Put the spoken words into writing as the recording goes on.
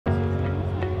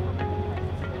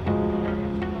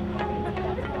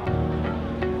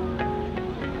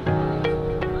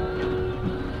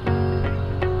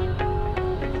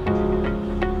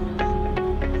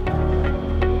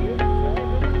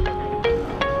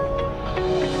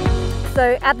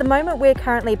So at the moment we're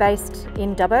currently based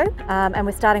in Dubbo and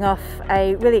we're starting off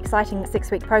a really exciting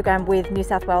 6-week program with New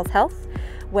South Wales Health,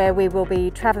 where we will be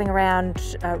travelling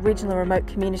around regional and remote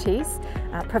communities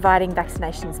providing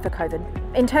vaccinations for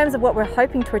COVID. In terms of what we're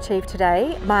hoping to achieve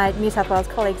today, my New South Wales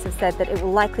colleagues have said that it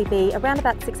will likely be around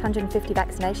about 650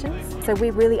 vaccinations. So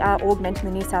we really are augmenting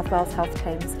the New South Wales Health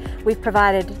teams. We've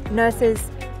provided nurses,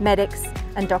 medics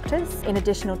and doctors, in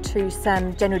addition to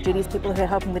some general duties people who are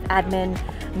helping with admin,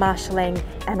 marshalling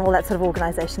and all that sort of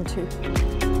organisation too.